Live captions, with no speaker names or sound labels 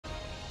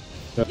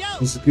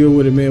What's good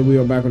with it, man? We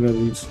are back with another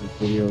YouTube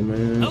video,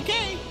 man.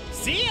 Okay,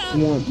 see ya. I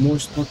want more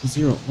Sparking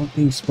Zero. All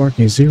things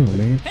Sparking Zero,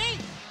 man. Hey,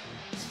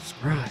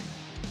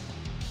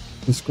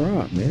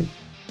 Subscribe, man.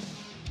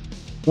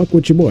 Fuck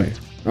with your boy.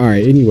 All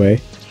right.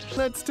 Anyway,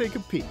 let's take a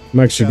peek. I'm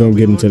actually gonna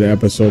get into the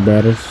episode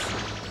battles.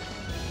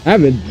 I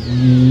haven't.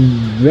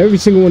 Every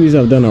single one of these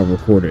I've done, I've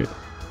recorded.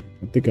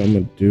 I think I'm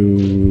gonna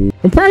do.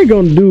 I'm probably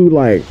gonna do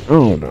like I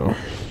don't know.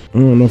 I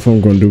don't know if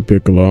I'm gonna do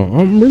Piccolo.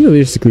 I'm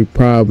realistically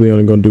probably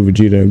only gonna do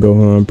Vegeta and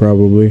Gohan.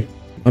 Probably.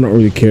 I don't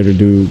really care to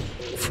do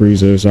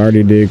Frieza. So I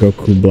already did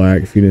Goku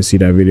Black. If you didn't see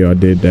that video, I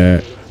did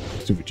that.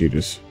 Let's do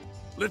Vegeta's.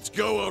 Let's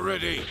go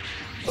already.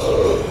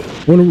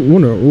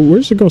 Wonder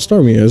where's it gonna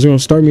start me? Is it gonna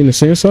start me in the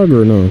Sand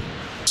Saga or no?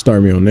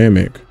 Start me on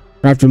Namek.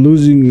 After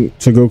losing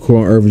to Goku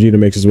on Earth, Vegeta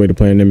makes his way to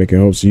planet Namek in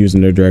hopes of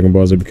using their Dragon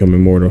Balls to become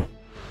immortal.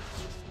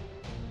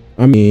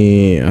 I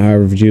mean,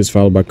 however, Vegeta is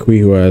followed by Kui,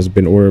 who has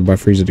been ordered by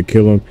Frieza to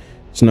kill him.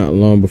 It's not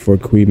long before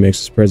Kui makes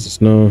his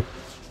presence known.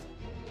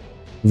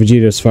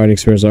 Vegeta's fighting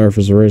experience on Earth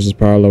is raised his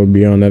power level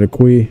beyond that of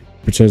Kui.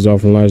 Pretends to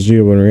offer lies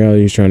Vegeta, but in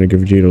reality, he's trying to get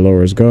Vegeta to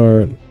lower his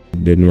guard.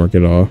 Didn't work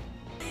at all.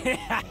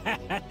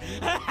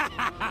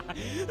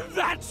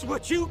 that's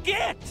what you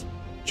get.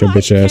 Your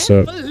bitch ass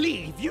up. I can't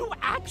believe you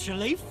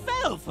actually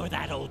fell for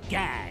that old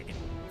gag.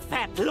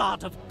 That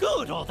lot of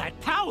good all that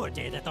power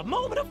did at the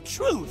moment of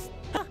truth.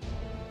 Huh.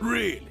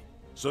 Really?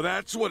 So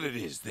that's what it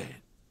is then.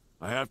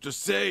 I have to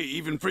say,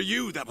 even for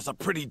you, that was a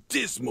pretty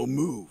dismal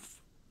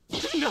move.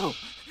 No,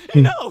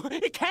 no,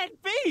 it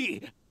can't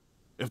be.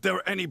 If there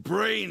were any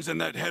brains in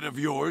that head of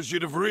yours,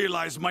 you'd have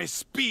realized my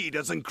speed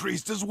has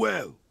increased as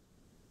well.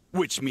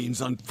 Which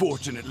means,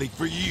 unfortunately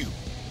for you,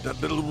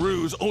 that little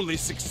ruse only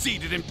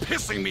succeeded in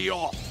pissing me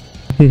off.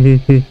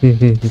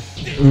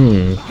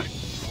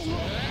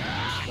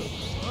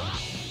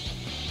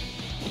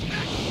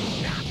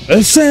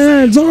 The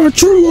sands are a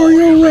true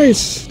warrior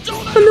race.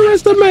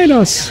 Underestimate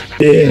us.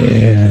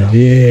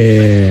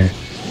 Yeah.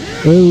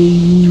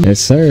 Ooh. Yes,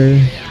 sir.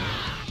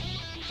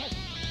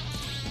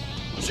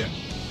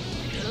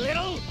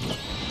 Little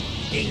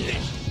English,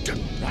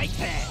 right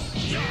there.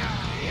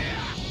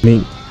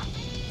 Me.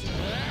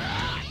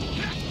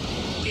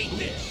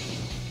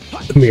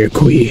 Come here,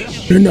 Kui.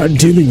 You're not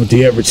dealing with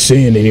the average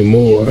Saiyan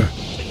anymore.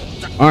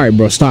 All right,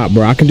 bro. Stop,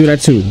 bro. I can do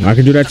that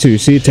too.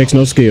 See, it takes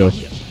no skill.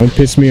 Don't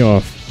piss me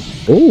off.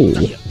 Oh,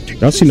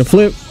 y'all seen the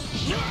flip?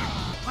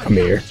 Come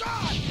here.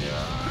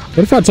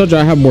 What if I told you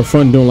I have more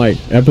fun doing like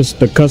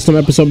the custom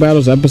episode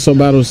battles,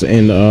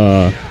 and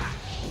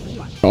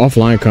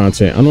offline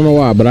content? I don't know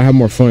why, but I have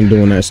more fun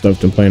doing that stuff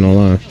than playing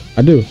online.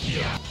 I do.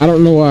 I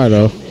don't know why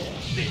though.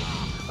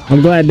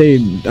 I'm glad they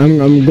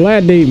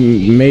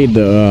made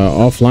the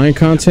offline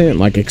content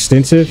like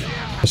extensive.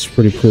 That's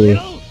pretty cool.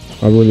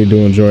 I really do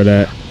enjoy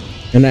that.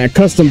 And that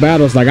custom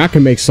battles, like I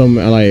can make some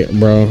like,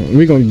 bro,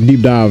 we're gonna deep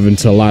dive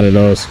into a lot of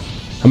those.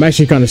 I'm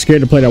actually kind of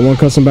scared to play that one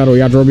custom battle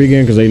with Yajirobe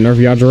again because they nerfed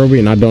Yajirobe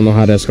and I don't know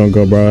how that's gonna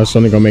go, bro. That's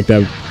only gonna make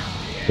that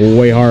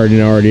way harder than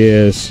it already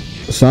is.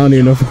 So I don't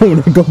even know if I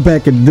want to go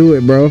back and do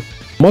it, bro.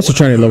 I'm also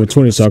trying to level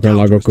 20 so I can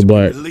unlock Goku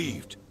Black.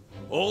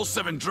 All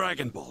 7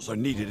 Dragon Balls are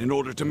needed in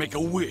order to make a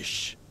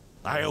wish.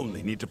 I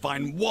only need to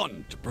find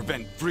one to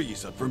prevent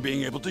Frieza from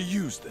being able to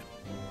use them.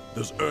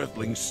 Those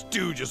Earthling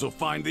stooges will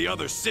find the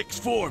other 6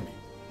 for me.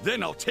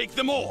 Then I'll take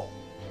them all.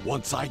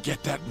 Once I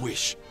get that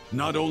wish,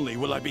 not only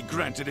will I be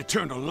granted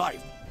eternal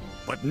life,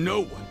 but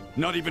no one,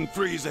 not even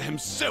Frieza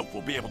himself,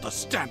 will be able to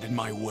stand in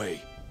my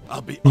way.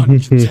 I'll be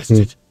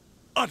uncontested,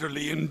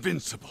 utterly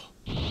invincible.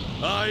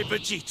 I,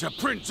 Vegeta,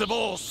 Prince of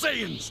all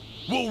Saiyans,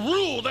 will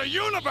rule the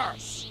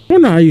universe! I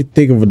wonder how you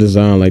think of a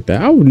design like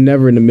that. I would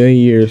never in a million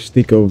years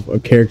think of a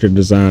character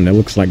design that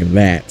looks like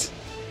that.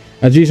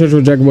 As Vegeta searches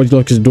for Dragon Ball, he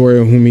looks at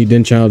Doria, whom he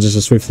then challenges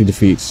and swiftly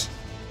defeats.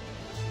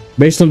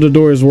 Based on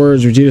Doria's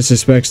words, Vegeta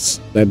suspects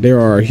that there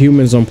are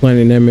humans on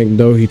planet Namek.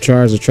 Though he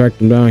tries to track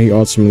them down, he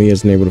ultimately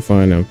isn't able to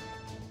find them.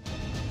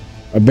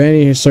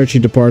 Abandoning his search, he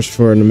departs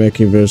for a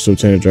Namekian village to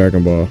obtain a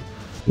Dragon Ball.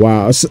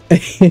 Wow.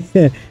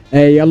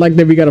 Hey, I like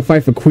that we got to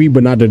fight for Kui,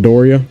 but not the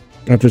Doria.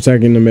 After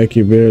attacking the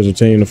Namekian village,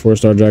 obtaining the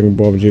 4-star Dragon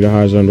Ball, Vegeta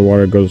hides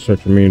underwater and goes to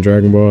search for remaining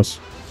Dragon Balls.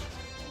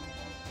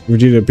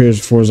 Vegeta appears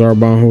before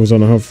Zarbon, who was on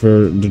the hunt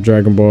for the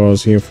Dragon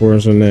Balls. He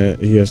informs him that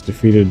he has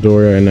defeated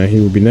Doria and that he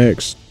will be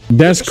next.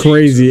 That's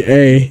crazy,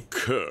 eh?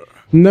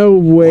 No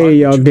way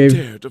y'all gave.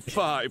 Dare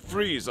defy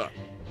Frieza.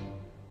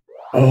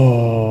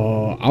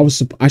 Oh,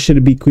 I should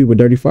have beat Kui with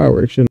dirty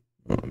fireworks, shouldn't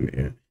I? Oh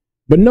man.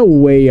 But no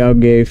way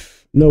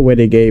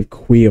they gave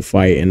Kui a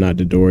fight and not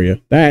the Doria.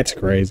 That's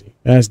crazy.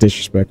 That's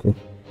disrespectful.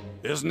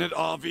 Isn't it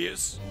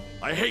obvious?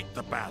 I hate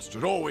the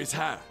bastard, always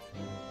have.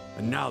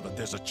 And now that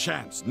there's a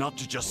chance not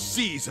to just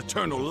seize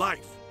eternal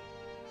life,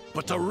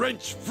 but to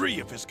wrench free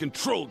of his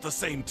control at the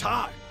same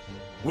time.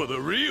 Well,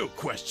 the real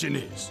question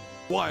is,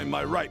 why in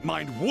my right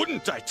mind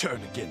wouldn't I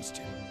turn against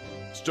him?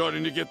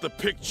 Starting to get the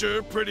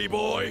picture, pretty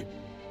boy?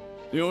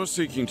 You're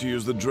seeking to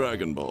use the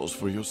Dragon Balls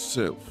for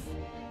yourself.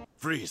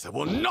 Frieza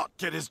will not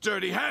get his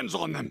dirty hands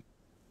on them.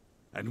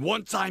 And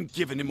once I'm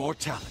given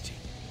immortality,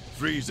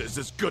 Frieza is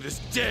as good as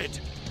dead.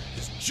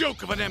 His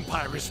joke of an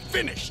empire is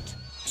finished.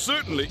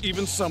 Certainly,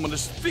 even someone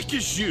as thick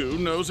as you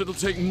knows it'll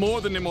take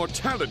more than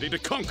immortality to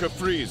conquer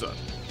Frieza.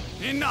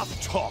 Enough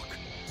talk.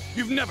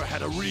 You've never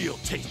had a real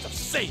taste of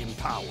Saiyan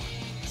power.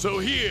 So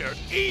here,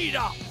 eat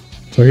up.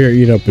 So here,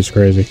 eat up is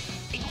crazy.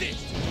 Eat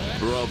this.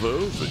 Bravo,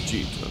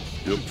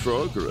 Vegeta. Your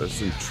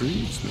progress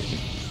intrigues me.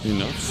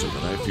 Enough so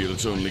that I feel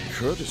it's only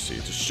courtesy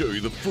to show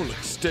you the full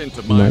extent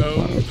of my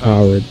own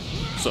power.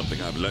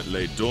 Something I've let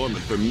lay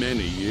dormant for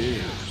many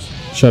years.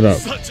 Shut up.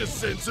 Such a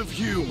sense of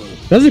humor.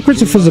 Doesn't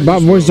Christopher's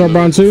about voice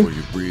Zarbon too? Before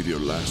you breathe your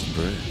last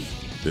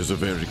breath, there's a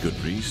very good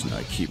reason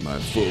I keep my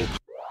full.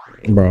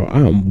 Bro,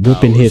 I'm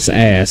whooping his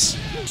ass.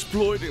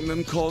 Exploiting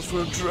them calls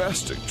for a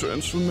drastic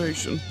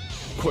transformation.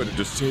 Quite a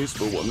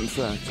distasteful one, in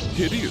fact.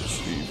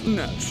 Hideous, even.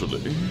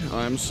 Naturally,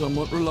 I'm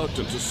somewhat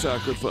reluctant to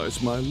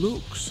sacrifice my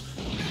looks.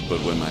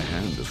 But when my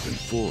hand has been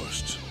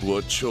forced,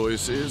 what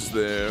choice is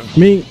there?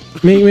 Mink.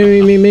 Eager,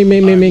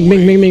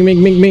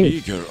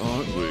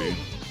 aren't we?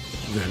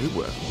 Very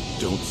well.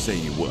 Don't say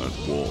you weren't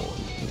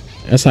warned.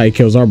 That's how he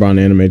kills Zarbon in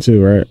the anime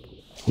too, right?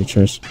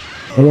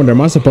 I wonder,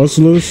 am I supposed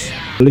to lose?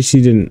 At least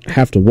he didn't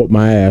have to whoop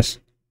my ass.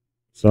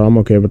 So I'm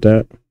okay with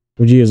that.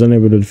 Vegeta is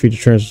unable to defeat the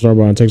transfer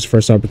Zarbon and takes the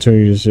first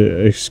opportunity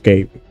to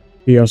escape.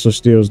 He also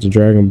steals the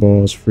Dragon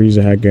Balls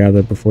Frieza had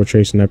gathered before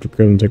chasing after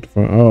Krillin to take the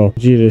phone. Oh,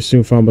 Vegeta is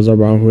soon found by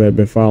Zarbon, who had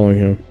been following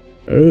him.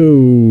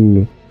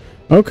 Oh,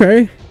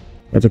 okay.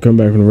 After coming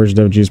back from the version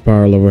of Vegeta's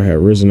power level had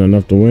risen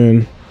enough to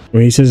win.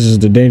 When he says this is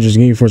the dangerous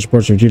game for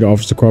support, Vegeta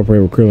offers to cooperate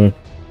with Krillin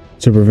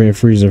to prevent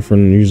Frieza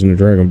from using the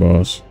Dragon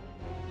Balls.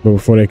 But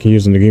before they can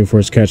use them, the Game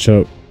Force catch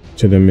up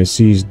to them and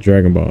seize the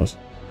Dragon Balls.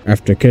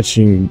 After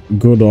catching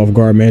Guldo off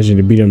guard, managing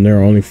to beat him, there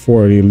are only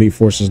 4 of the elite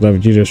forces left.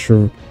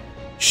 Vegeta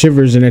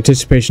shivers in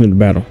anticipation of the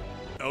battle.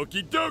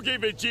 Okie dokie,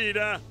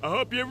 Vegeta. I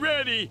hope you're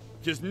ready,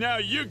 because now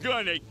you're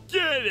gonna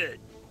get it.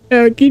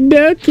 Okie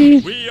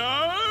dokie. We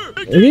are...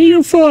 Dig in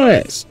your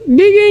fuzz. Dig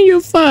in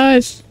your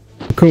fuzz.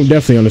 Cool,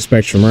 definitely on the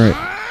spectrum, right?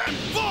 I'm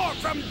far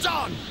from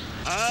done.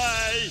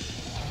 Aye.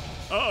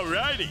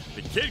 Alrighty,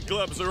 the kid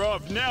gloves are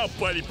off now,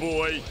 buddy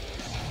boy.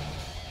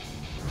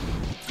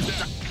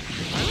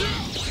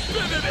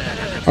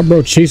 Our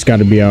bro Chase got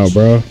to be out,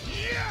 bro.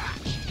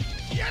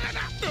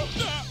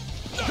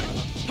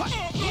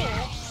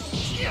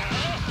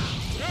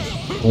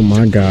 Oh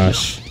my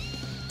gosh.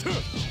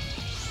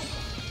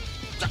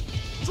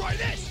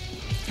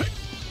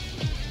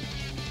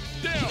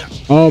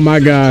 Oh my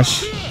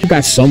gosh. You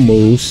got some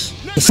moves.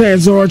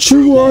 Sanzor,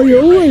 true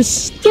warrior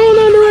voice. Don't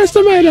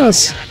underestimate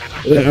us.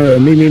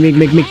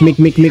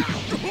 Mick.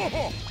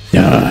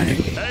 Die.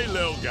 Hey,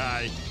 little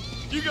guy.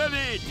 You got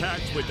any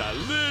attacks with a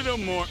little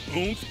more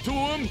oomph to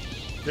them?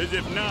 Because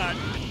if not,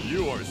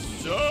 you are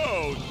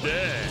so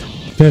dead.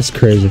 That's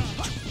crazy.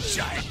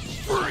 Giant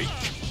freak.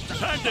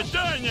 Time to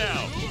die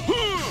now.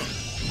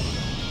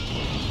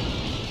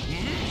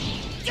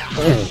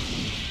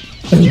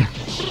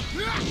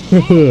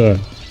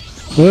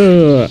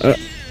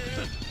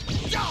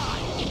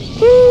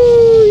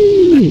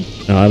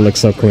 Oh, that looks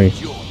so clean.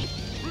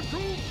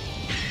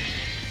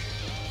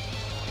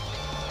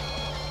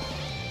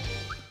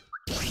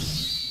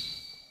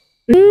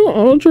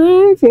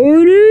 Ultra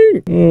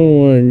fighting.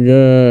 Oh my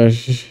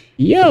gosh.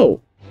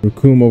 Yo.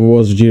 Raccoon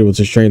overwhelms Vegeta with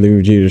his strength, leaving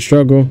Vegeta to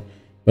struggle.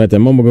 But at that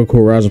moment, Goku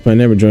arrives and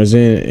Planet joins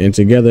in, and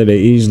together they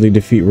easily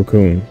defeat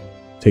Raccoon.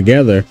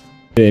 Together,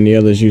 and the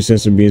others use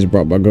sensor beams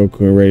brought by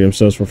Goku and ready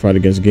themselves for a fight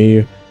against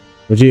Ginyu.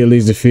 Vegeta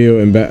leaves the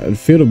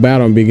field of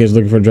battle and begins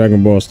looking for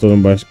Dragon Ball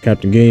stolen by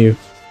Captain Ginyu.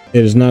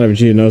 It is not that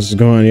Vegeta knows it's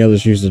gone. The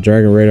others use the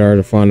Dragon Radar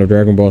to find the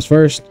Dragon Balls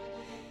first.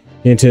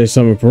 He intends to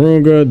summon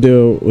Purunga,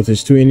 deal with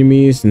his 2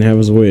 enemies, and have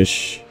his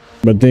wish.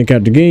 But then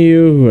Captain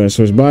Ginyu, who has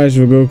switched bodies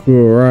with Goku,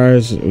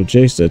 arrives with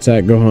Jace to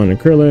attack Gohan and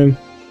Krillin.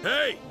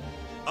 Hey,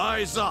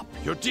 eyes up.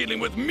 You're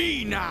dealing with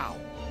me now.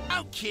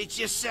 Don't kid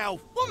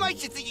yourself. What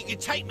makes you think you can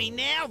take me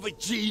now,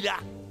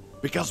 Vegeta?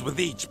 Because with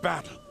each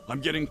battle, I'm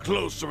getting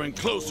closer and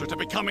closer to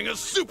becoming a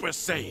Super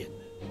Saiyan.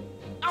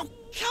 Oh,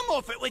 come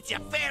off it with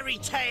your fairy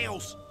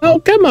tales. Oh,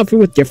 come off it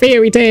with your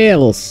fairy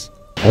tales.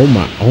 Oh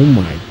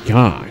my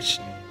gosh.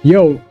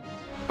 Yo,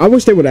 I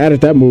wish they would have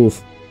added that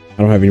move. I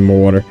don't have any more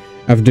water.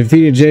 After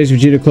defeating Jace,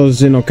 Vegeta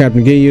closes in on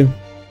Captain Ginyu.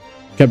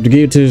 Captain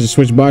Ginyu attempts to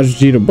switch bodies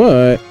with Vegeta,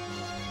 but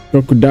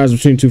Goku dies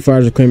between 2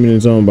 fires, reclaiming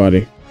his own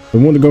body. The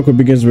wounded Goku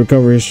begins to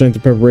recover his strength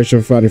in preparation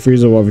for fighting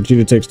Frieza, while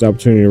Vegeta takes the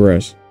opportunity to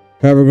rest.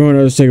 However, Gohan and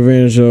others take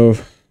advantage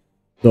of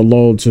the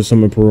lull to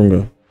summon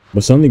Purunga.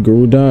 But suddenly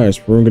Guru dies,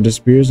 Purunga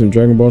disappears, and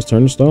Dragon Balls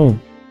turn to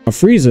stone. Now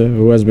Frieza,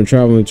 who has been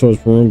traveling towards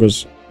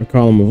Purunga's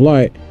column of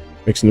light,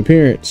 makes an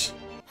appearance.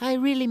 I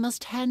really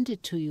must hand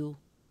it to you.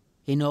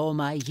 In all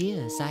my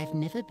years, I've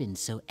never been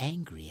so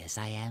angry as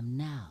I am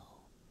now.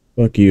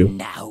 Fuck you.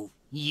 Now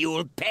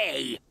you'll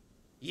pay.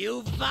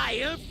 You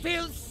vile,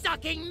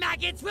 filth-sucking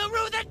maggots will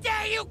rue the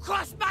day you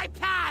cross my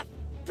path!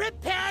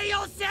 Prepare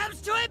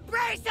yourselves to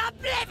embrace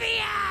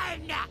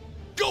oblivion!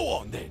 Go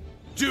on then.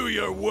 Do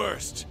your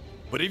worst.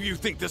 But if you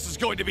think this is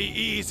going to be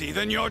easy,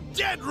 then you're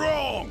dead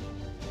wrong.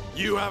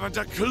 You haven't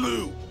a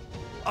clue.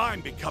 I'm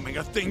becoming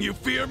a thing you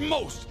fear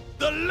most.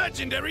 The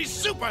legendary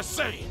Super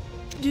Saiyan.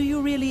 Do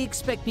you really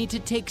expect me to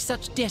take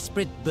such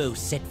desperate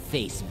boasts at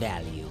face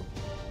value?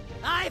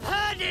 I've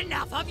heard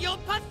enough of your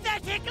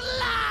pathetic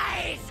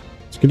lies!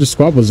 Let's get the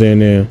squabbles in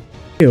there.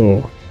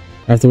 Ew.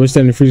 After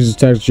withstanding Frieza's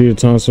attack, Vegeta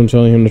taunts him,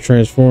 telling him to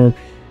transform.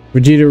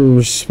 Vegeta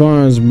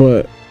responds,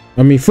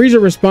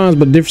 Frieza responds,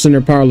 but the difference in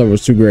their power level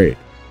is too great.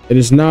 It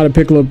is now that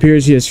Piccolo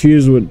appears, he has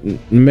fused with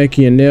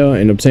Namek and Nail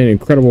and obtained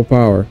incredible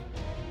power.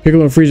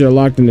 Piccolo and Frieza are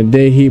locked in the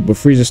dead heat, but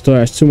Frieza still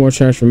has 2 more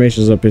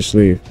transformations up his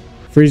sleeve.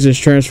 Frieza is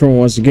transformed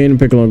once again, and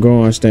Piccolo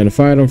go on stand to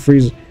fight him.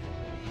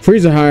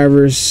 Frieza,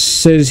 however,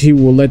 says he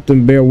will let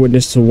them bear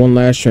witness to one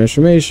last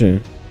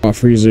transformation. While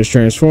Frieza is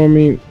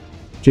transforming,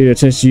 Vegeta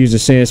attempts to use the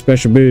Saiyan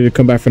special ability to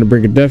come back from the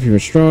brink of death even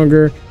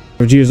stronger.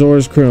 Vegeta's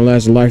orders, Krillin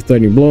lands a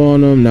life-threatening blow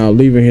on him, now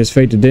leaving his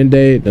fate to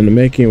Dende, the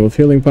Namekian with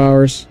healing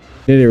powers.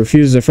 Dende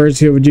refuses at first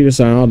to heal Vegeta,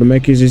 so all the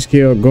Namekians he's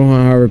killed.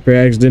 Gohan, however,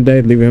 reacts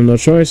Dende, leaving him no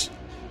choice.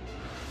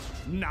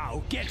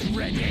 Now get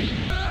ready!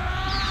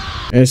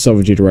 And so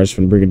Vegeta rises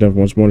from the brink of death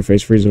once more to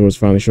face Frieza, who has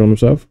finally shown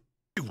himself.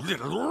 You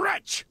little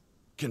wretch!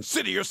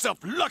 Consider yourself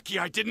lucky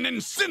I didn't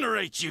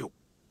incinerate you!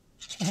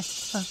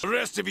 The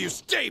rest of you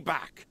stay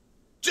back!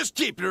 Just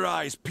keep your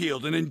eyes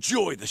peeled and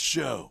enjoy the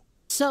show.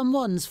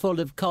 Someone's full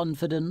of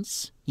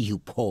confidence, you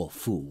poor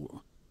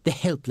fool. The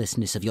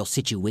helplessness of your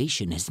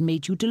situation has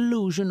made you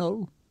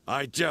delusional.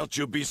 I doubt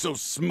you'll be so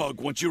smug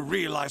once you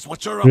realize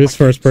what you're up This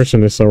first against.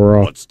 person is so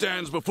raw. What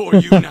stands before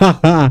you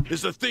now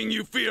is the thing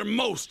you fear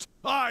most.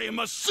 I am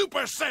a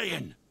Super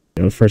Saiyan.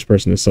 The first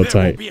person is so There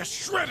tight. won't be a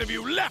shred of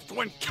you left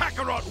when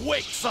Kakarot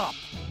wakes up.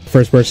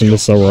 First person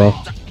is so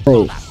raw.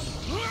 Bro,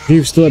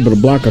 you still able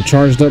to block a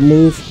charged up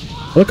move?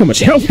 Look how much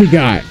health we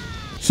got.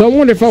 So I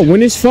wonder if I win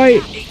this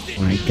fight.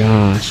 My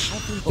gosh,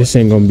 this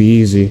ain't gonna be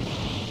easy.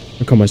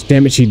 Look how much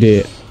damage he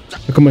did.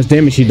 Look how much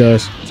damage he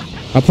does.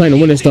 I plan to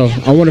win this though.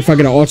 I wonder if I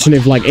get an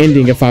alternate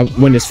ending if I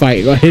win this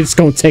fight. It's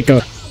gonna take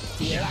a...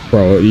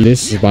 Bro,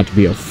 this is about to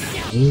be a...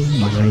 Oh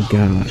my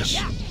gosh.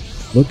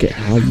 Look at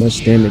how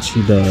much damage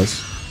he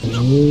does.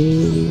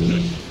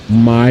 Oh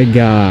my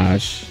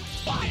gosh.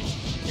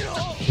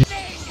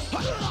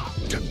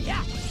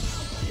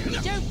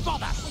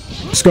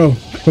 Let's go.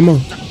 Come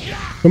on.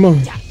 Come on.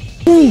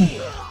 Ooh.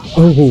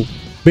 Oh,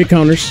 big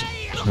counters.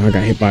 Oh, I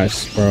got hit by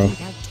us, bro.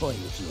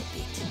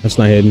 That's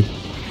not hidden.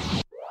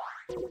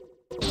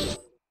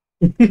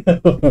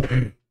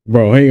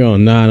 Bro, hang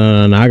on.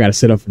 Nah. I gotta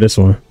sit up for this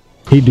one.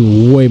 He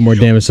do way more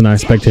damage than I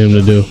expected him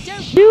to do.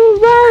 You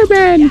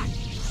vermin!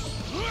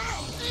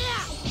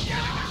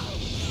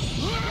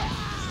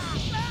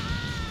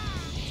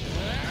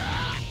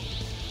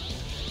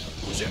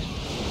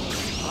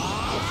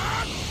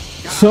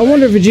 So I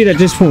wonder if Vegeta at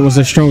this point was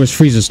the strongest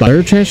Frieza's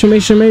third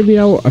transformation, maybe,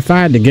 if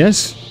I had to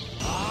guess.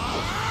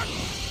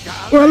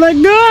 Well, let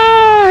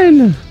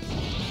go!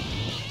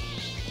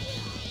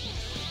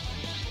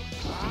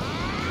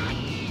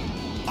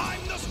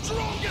 I'm the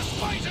strongest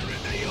fighter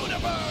in the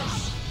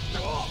universe.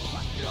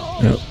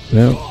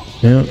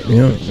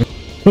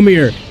 Yep. Come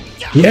here.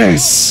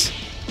 Yes.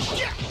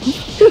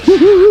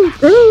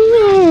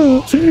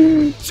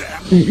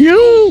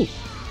 You.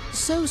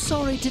 So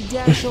sorry to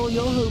dash all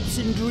your hopes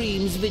and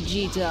dreams,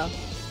 Vegeta.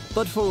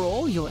 But for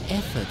all your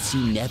efforts,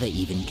 you never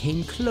even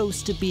came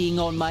close to being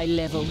on my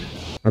level.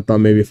 I thought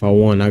maybe if I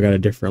won, I got a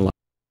different life.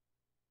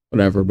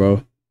 Whatever,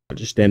 bro.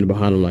 Just standing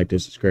behind him like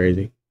this is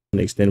crazy.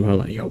 They standing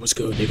behind like, yo, what's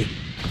good, nigga?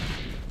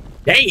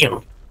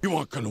 Damn. You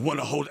aren't gonna want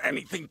to hold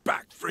anything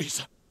back,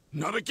 Frieza.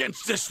 Not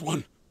against this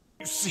one.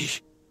 You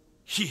see,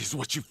 he's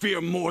what you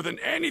fear more than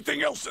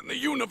anything else in the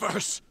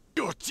universe.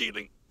 You're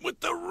dealing with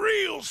the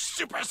real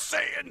Super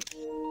Saiyan.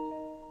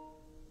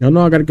 Y'all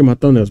know I gotta get my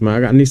thumbnails,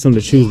 man. I need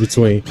something to choose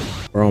between,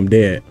 or I'm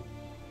dead.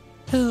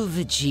 Oh,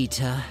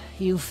 Vegeta,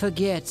 you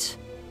forget.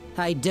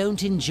 I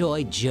don't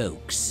enjoy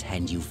jokes,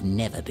 and you've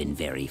never been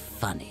very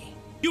funny.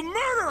 You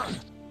murderer!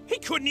 He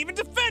couldn't even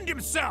defend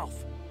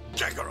himself!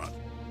 Kakarot,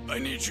 I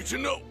need you to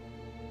know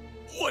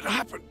what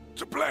happened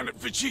to planet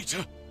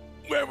Vegeta,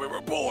 where we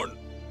were born.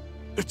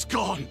 It's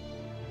gone.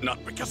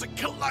 Not because it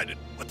collided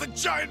with a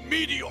giant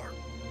meteor.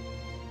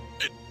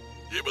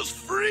 It was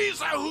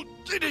Frieza who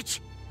did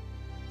it.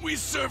 We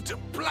served him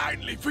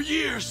blindly for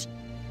years,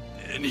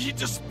 and he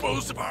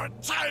disposed of our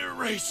entire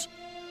race,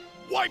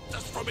 wiped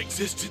us from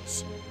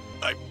existence.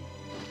 I'm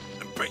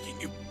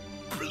begging you,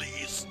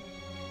 please,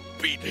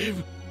 beat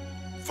him.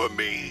 For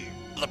me,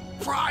 the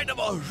pride of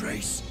our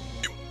race.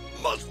 You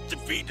must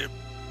defeat him,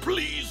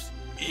 please.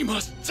 He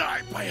must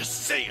die by a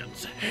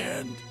Saiyan's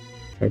hand.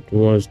 Chapter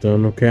 1's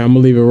done. Okay, I'm gonna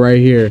leave it right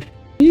here.